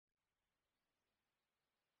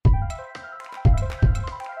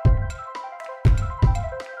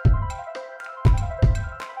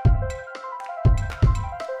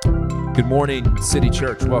morning, City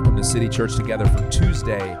Church. Welcome to City Church Together for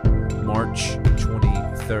Tuesday, March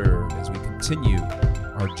 23rd. As we continue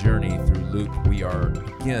our journey through Luke, we are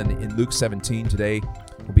again in Luke 17 today.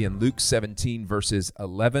 We'll be in Luke 17, verses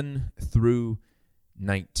 11 through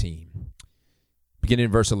 19. Beginning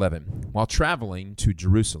in verse 11. While traveling to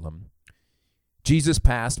Jerusalem, Jesus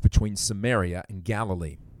passed between Samaria and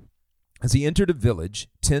Galilee. As he entered a village,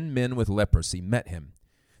 10 men with leprosy met him.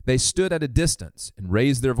 They stood at a distance and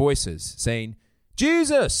raised their voices, saying,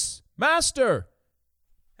 "Jesus, Master,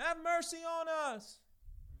 have mercy on us."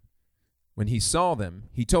 When he saw them,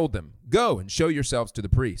 he told them, "Go and show yourselves to the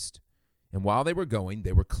priest." And while they were going,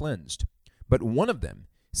 they were cleansed. But one of them,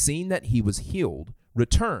 seeing that he was healed,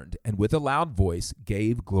 returned and with a loud voice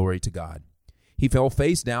gave glory to God. He fell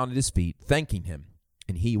face down at his feet, thanking him,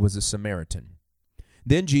 and he was a Samaritan.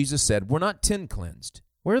 Then Jesus said, "Were not 10 cleansed?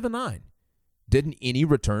 Where are the 9? Didn't any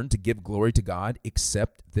return to give glory to God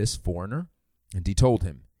except this foreigner?" And he told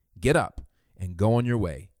him, "Get up and go on your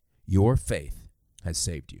way. Your faith has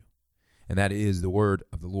saved you." And that is the word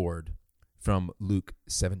of the Lord from Luke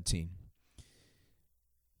 17.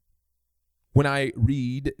 When I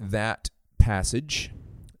read that passage,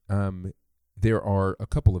 there are a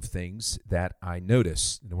couple of things that I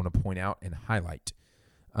notice that I want to point out and highlight.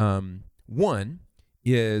 One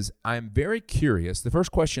is I'm very curious. The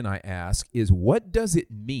first question I ask is, what does it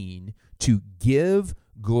mean to give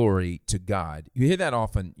glory to God? You hear that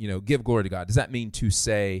often, give glory to God. Does that mean to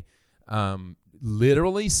say,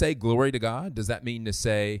 literally say glory to God? Does that mean to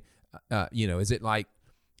say, is it like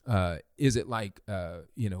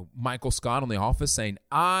Michael Scott on The Office saying,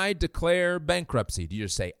 "I declare bankruptcy"? Do you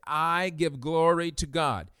just say, "I give glory to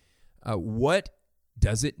God"? What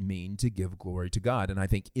does it mean to give glory to God? And I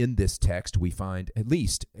think in this text we find at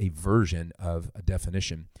least a version of a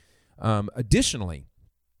definition. Additionally,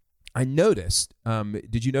 I noticed,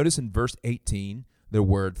 did you notice in verse 18 the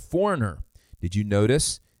word foreigner? Did you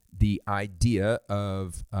notice the idea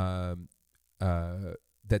of that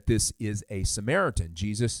this is a Samaritan?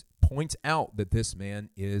 Jesus points out that this man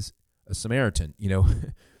is a Samaritan.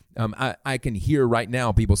 I can hear right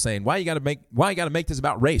now people saying, why you got to make this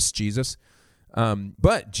about race, Jesus?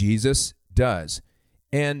 But Jesus does.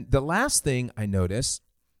 And the last thing I notice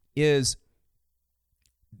is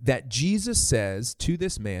that Jesus says to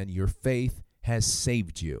this man, "Your faith has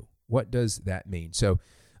saved you." What does that mean? So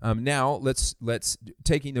now let's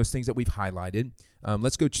taking those things that we've highlighted,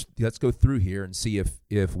 let's go through here and see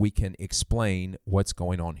if we can explain what's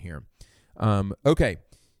going on here. Okay.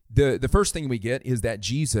 The first thing we get is that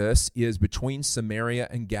Jesus is between Samaria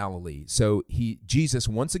and Galilee. So Jesus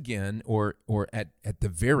once again, or at the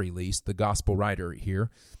very least, the gospel writer here,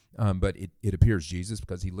 but it appears Jesus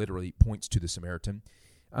because he literally points to the Samaritan.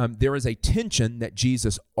 There is a tension that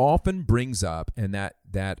Jesus often brings up, and that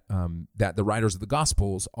the writers of the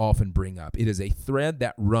Gospels often bring up. It is a thread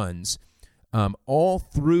that runs all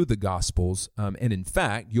through the Gospels, and in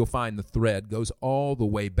fact, you'll find the thread goes all the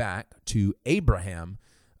way back to Abraham.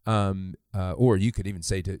 Or you could even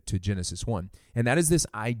say to Genesis 1. And that is this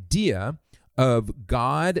idea of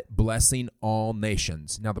God blessing all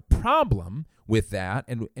nations. Now, the problem with that,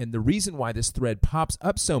 and the reason why this thread pops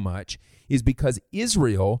up so much, is because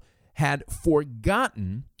Israel had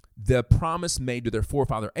forgotten the promise made to their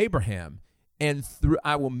forefather Abraham. And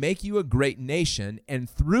I will make you a great nation, and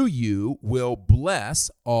through you will bless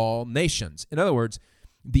all nations. In other words,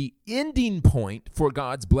 the ending point for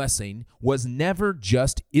God's blessing was never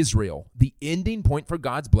just Israel. The ending point for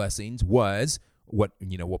God's blessings was what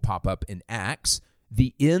will pop up in Acts,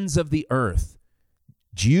 the ends of the earth,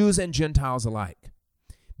 Jews and Gentiles alike.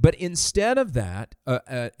 But instead of that,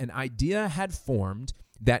 an idea had formed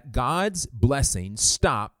that God's blessing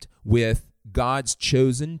stopped with God's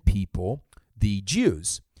chosen people, the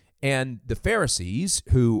Jews. And the Pharisees,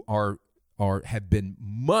 who have been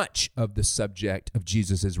much of the subject of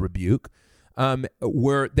Jesus' rebuke,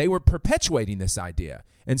 they were perpetuating this idea.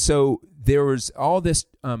 And so there was all this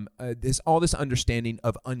understanding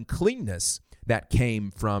of uncleanness that came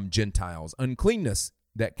from Gentiles, uncleanness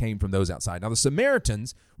that came from those outside. Now, the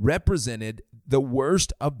Samaritans represented the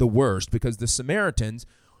worst of the worst, because the Samaritans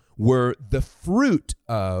were the fruit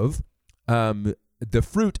of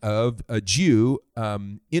a Jew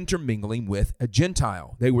intermingling with a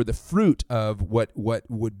Gentile. They were the fruit of what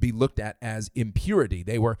would be looked at as impurity.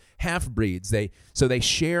 They were half-breeds. So they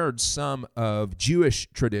shared some of Jewish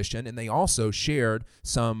tradition, and they also shared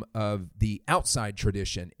some of the outside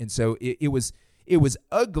tradition. And so it was It was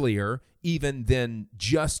uglier even than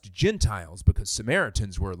just Gentiles, because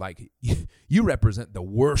Samaritans were like, you represent the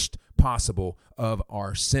worst possible of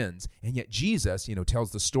our sins. And yet Jesus,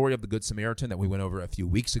 tells the story of the Good Samaritan that we went over a few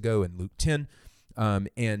weeks ago in Luke 10.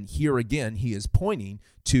 And here again, he is breaking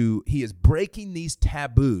these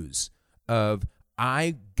taboos of,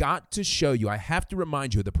 I got to show you, I have to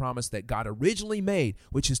remind you of the promise that God originally made,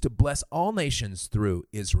 which is to bless all nations through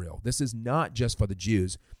Israel. This is not just for the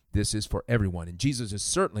Jews. This is for everyone. And Jesus is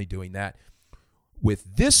certainly doing that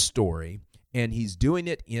with this story, and he's doing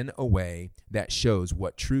it in a way that shows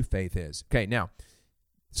what true faith is. Okay, now,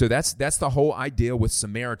 so that's the whole idea with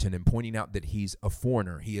Samaritan and pointing out that he's a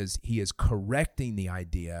foreigner. He is correcting the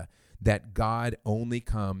idea that God only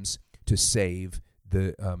comes to save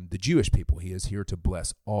the Jewish people. He is here to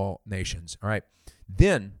bless all nations. All right.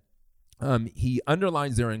 Then he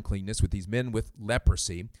underlines their uncleanness with these men with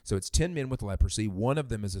leprosy. So it's 10 men with leprosy. One of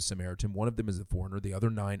them is a Samaritan. One of them is a foreigner. The other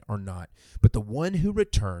 9 are not. But the one who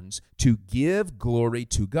returns to give glory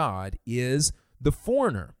to God is the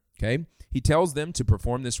foreigner. Okay. He tells them to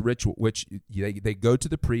perform this ritual, which they go to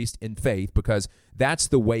the priest in faith, because that's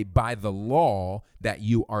the way by the law that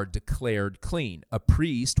you are declared clean. A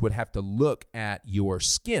priest would have to look at your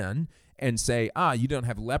skin and say, you don't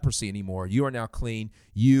have leprosy anymore. You are now clean.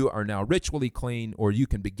 You are now ritually clean, or you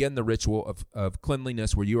can begin the ritual of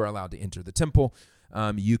cleanliness where you are allowed to enter the temple.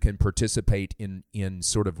 You can participate in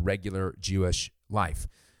sort of regular Jewish life.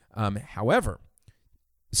 However,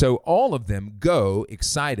 so all of them go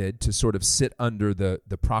excited to sort of sit under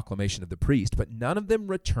the proclamation of the priest, but none of them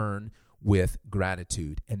return with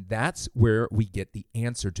gratitude. And that's where we get the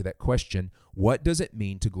answer to that question, what does it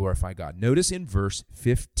mean to glorify God? Notice in verse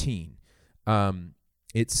 15,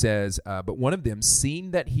 it says, but one of them,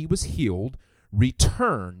 seeing that he was healed,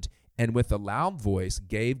 returned and with a loud voice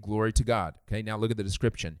gave glory to God. Okay, now look at the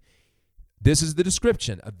description. This is the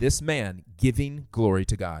description of this man giving glory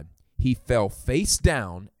to God. He fell face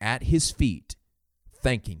down at his feet,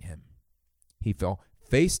 thanking him. He fell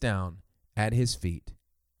face down at his feet,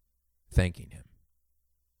 thanking him.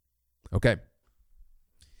 Okay.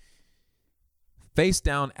 Face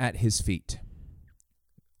down at his feet.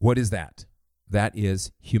 What is that? That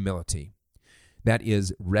is humility. That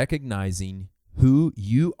is recognizing who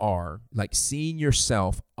you are, like seeing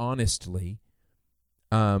yourself honestly,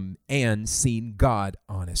 and seeing God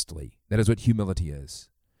honestly. That is what humility is.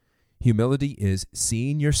 Humility is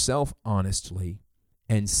seeing yourself honestly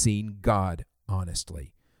and seeing God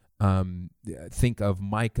honestly. Think of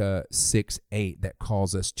Micah 6:8 that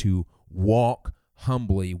calls us to walk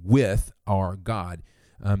humbly with our God.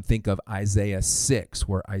 Think of Isaiah 6,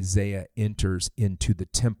 where Isaiah enters into the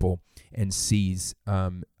temple and sees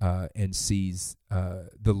the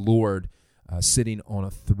Lord sitting on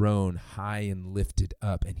a throne high and lifted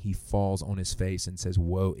up, and he falls on his face and says,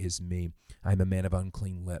 "Woe is me. I'm a man of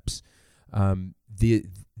unclean lips."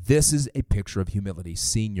 This is a picture of humility,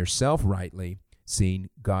 seeing yourself rightly, seeing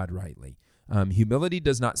God rightly. Humility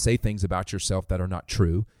does not say things about yourself that are not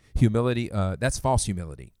true. Humility, that's false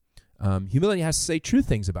humility. Humility has to say true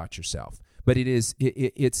things about yourself, but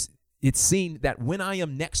it's seeing that when I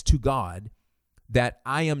am next to God, that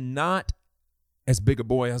I am not as big a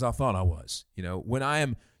boy as I thought I was. When I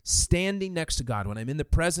am standing next to God, when I'm in the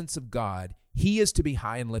presence of God, he is to be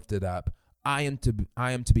high and lifted up. I am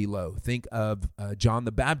to be low. Think of John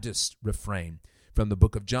the Baptist refrain from the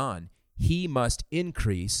book of John. He must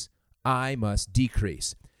increase, I must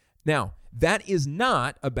decrease. Now, that is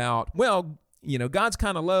not about, God's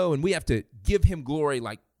kind of low and we have to give him glory,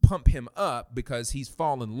 like pump him up because he's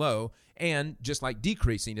fallen low. And just like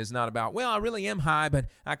decreasing is not about, I really am high, but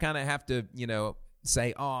I kind of have to,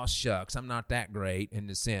 say, oh, shucks, I'm not that great in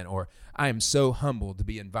the sin, or I am so humbled to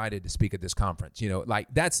be invited to speak at this conference.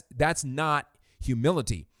 That's not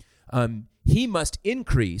humility. He must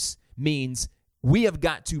increase means we have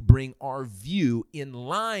got to bring our view in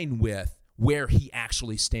line with where he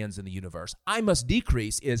actually stands in the universe. I must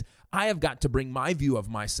decrease is I have got to bring my view of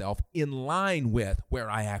myself in line with where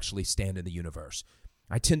I actually stand in the universe.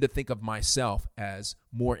 I tend to think of myself as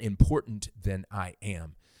more important than I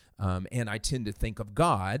am. And I tend to think of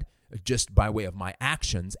God, just by way of my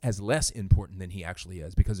actions, as less important than he actually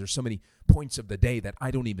is, because there's so many points of the day that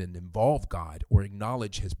I don't even involve God or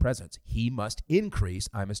acknowledge his presence. He must increase,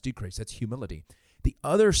 I must decrease. That's humility. The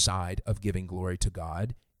other side of giving glory to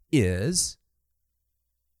God is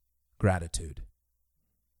gratitude.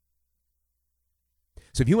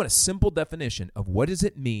 So if you want a simple definition of what does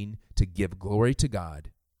it mean to give glory to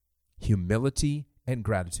God, humility and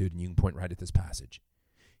gratitude, and you can point right at this passage.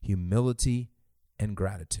 Humility and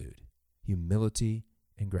gratitude. Humility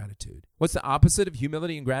and gratitude. What's the opposite of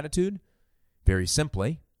humility and gratitude? Very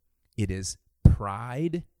simply, it is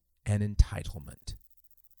pride and entitlement.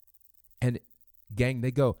 And gang,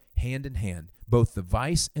 they go hand in hand. Both the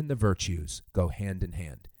vice and the virtues go hand in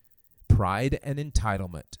hand. Pride and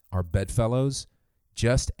entitlement are bedfellows,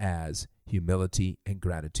 just as humility and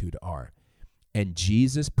gratitude are. And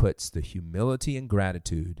Jesus puts the humility and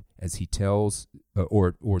gratitude, as he tells,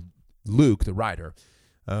 or Luke, the writer,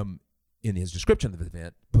 in his description of the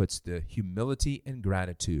event, puts the humility and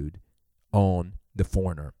gratitude on the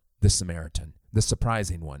foreigner, the Samaritan, the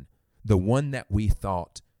surprising one, the one that we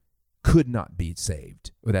thought could not be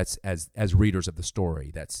saved. Well, that's as readers of the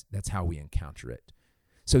story, that's how we encounter it.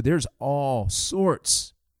 So there's all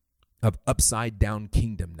sorts of upside down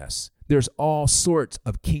kingdomness. There's all sorts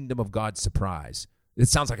of kingdom of God surprise. It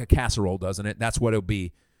sounds like a casserole, doesn't it? That's what it'll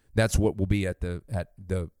be. That's what will be at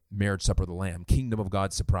the marriage supper of the Lamb. Kingdom of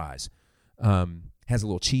God surprise. Has a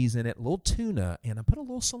little cheese in it, a little tuna, and I put a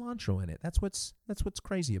little cilantro in it. That's what's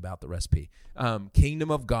crazy about the recipe.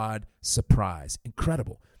 Kingdom of God surprise.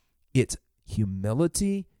 Incredible. It's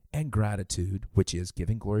humility and gratitude, which is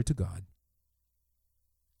giving glory to God,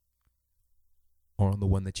 or on the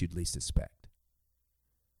one that you'd least expect.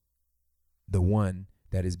 The one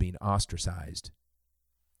that is being ostracized.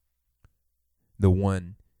 The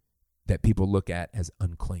one that people look at as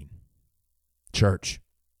unclean. Church,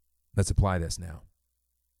 let's apply this now.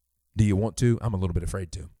 Do you want to? I'm a little bit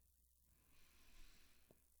afraid to.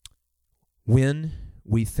 When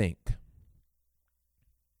we think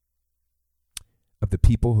of the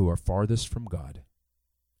people who are farthest from God,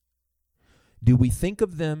 do we think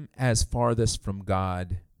of them as farthest from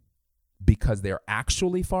God because they're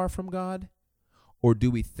actually far from God? Or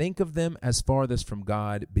do we think of them as farthest from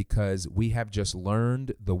God because we have just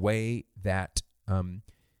learned the way that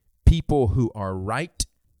people who are right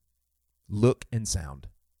look and sound?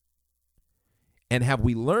 And have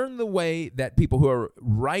we learned the way that people who are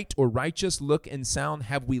right or righteous look and sound?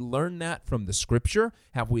 Have we learned that from the Scripture?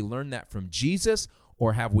 Have we learned that from Jesus?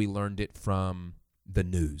 Or have we learned it from the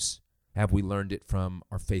news? Have we learned it from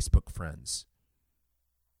our Facebook friends?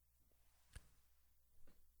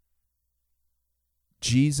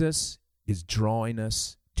 Jesus is drawing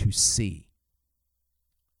us to see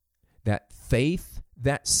that faith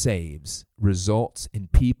that saves results in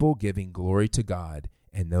people giving glory to God,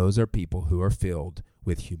 and those are people who are filled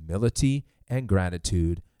with humility and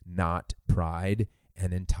gratitude, not pride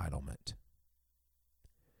and entitlement.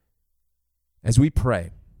 As we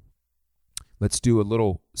pray, let's do a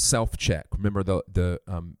little self-check. Remember the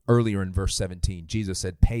earlier in verse 17, Jesus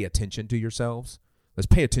said, pay attention to yourselves. Let's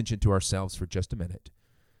pay attention to ourselves for just a minute.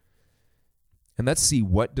 And let's see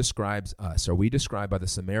what describes us. Are we described by the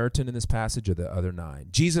Samaritan in this passage or the other 9?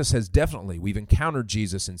 Jesus has definitely, we've encountered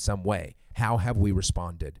Jesus in some way. How have we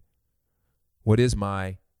responded? What is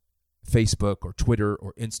my Facebook or Twitter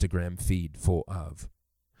or Instagram feed full of?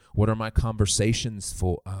 What are my conversations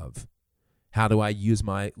full of? How do I use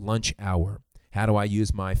my lunch hour? How do I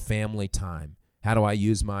use my family time? How do I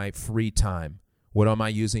use my free time? What am I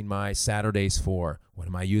using my Saturdays for? What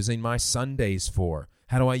am I using my Sundays for?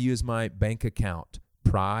 How do I use my bank account?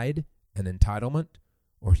 Pride and entitlement,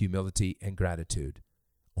 or humility and gratitude?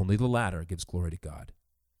 Only the latter gives glory to God.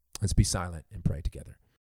 Let's be silent and pray together.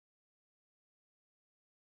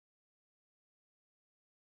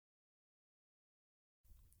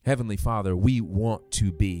 Heavenly Father, we want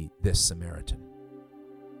to be this Samaritan.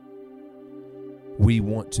 We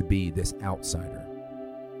want to be this outsider.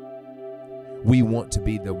 We want to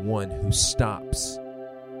be the one who stops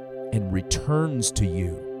and returns to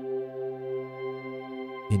you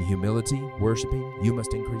in humility, worshiping. You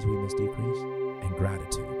must increase, we must decrease, and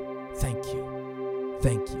gratitude. Thank you.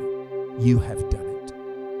 Thank you. You have done it.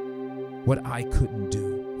 What I couldn't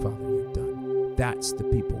do, Father, you've done. That's the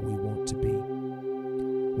people we want to be.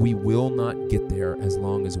 We will not get there as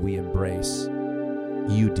long as we embrace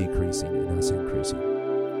you decreasing and us increasing.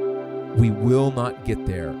 We will not get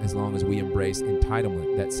there as long as we embrace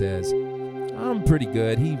entitlement that says, I'm pretty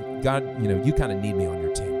good. God, you kind of need me on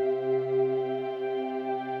your team.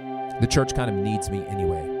 The church kind of needs me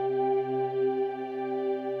anyway.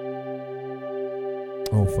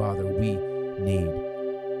 Oh, Father, we need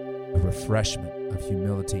a refreshment of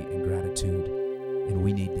humility and gratitude, and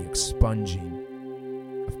we need the expunging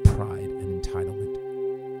of pride and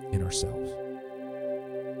entitlement in ourselves.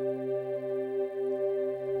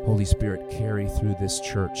 Holy Spirit, carry through this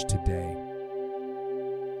church today.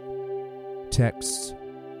 Texts,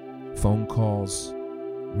 phone calls,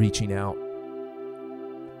 reaching out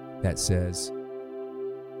that says,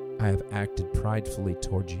 I have acted pridefully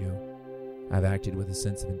towards you. I've acted with a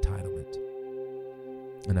sense of entitlement.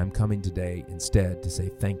 And I'm coming today instead to say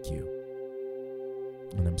thank you.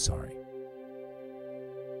 and I'm sorry.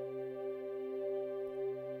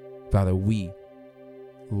 Father, we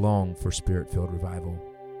long for Spirit-filled revival,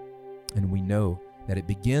 and we know that it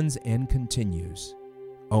begins and continues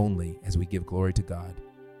only as we give glory to God,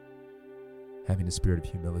 having a spirit of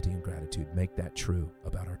humility and gratitude. Make that true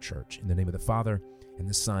about our church. In the name of the Father, and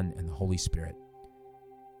the Son, and the Holy Spirit.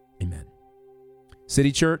 Amen.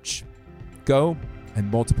 City Church, go and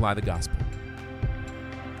multiply the gospel.